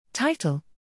Title: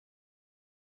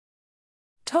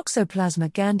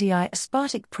 Toxoplasma gondii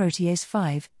aspartic protease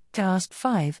 5,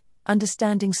 TgASP5,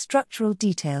 Understanding Structural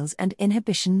Details and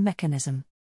Inhibition Mechanism.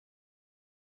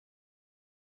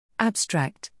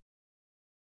 Abstract: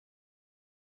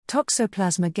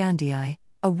 Toxoplasma gondii,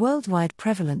 a worldwide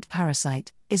prevalent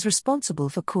parasite, is responsible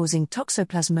for causing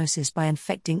toxoplasmosis by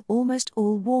infecting almost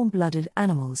all warm-blooded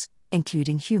animals,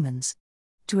 including humans.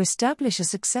 To establish a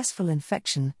successful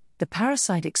infection, the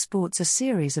parasite exports a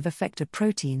series of effector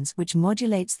proteins which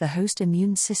modulates the host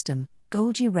immune system.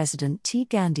 Golgi resident T.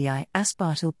 gondii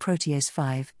aspartyl protease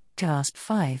 5,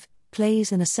 TgASP5,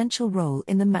 plays an essential role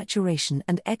in the maturation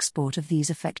and export of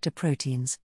these effector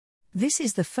proteins. This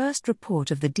is the first report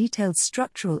of the detailed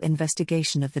structural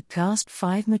investigation of the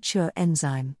TgASP5 mature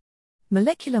enzyme.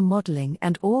 Molecular modeling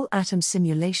and all-atom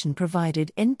simulation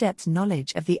provided in-depth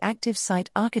knowledge of the active site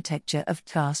architecture of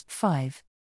TgASP5.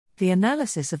 The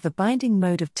analysis of the binding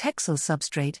mode of texyl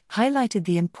substrate highlighted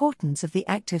the importance of the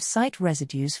active site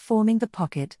residues forming the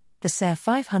pocket, the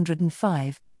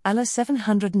SER505,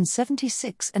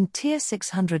 ALA776 and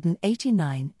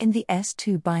TIR689 in the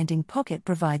S2 binding pocket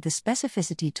provide the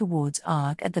specificity towards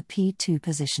ARG at the P2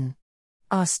 position.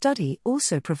 Our study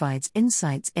also provides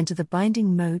insights into the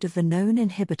binding mode of the known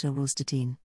inhibitor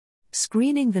wilstatine.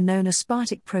 Screening the known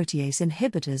aspartic protease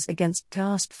inhibitors against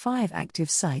TgASP5 active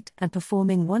site and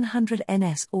performing 100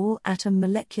 ns all-atom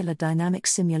molecular dynamic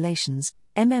simulations,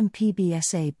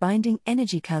 MMPBSA binding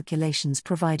energy calculations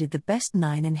provided the best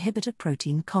 9 inhibitor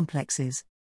protein complexes.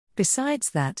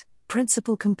 Besides that,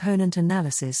 principal component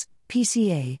analysis,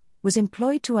 PCA, was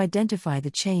employed to identify the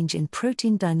change in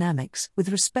protein dynamics with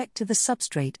respect to the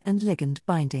substrate and ligand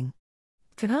binding.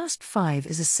 TgASP5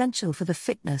 is essential for the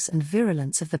fitness and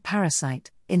virulence of the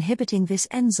parasite. Inhibiting this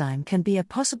enzyme can be a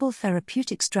possible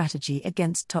therapeutic strategy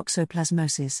against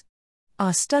toxoplasmosis.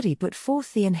 Our study put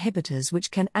forth the inhibitors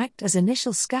which can act as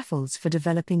initial scaffolds for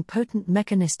developing potent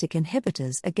mechanistic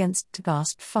inhibitors against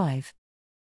TgASP5.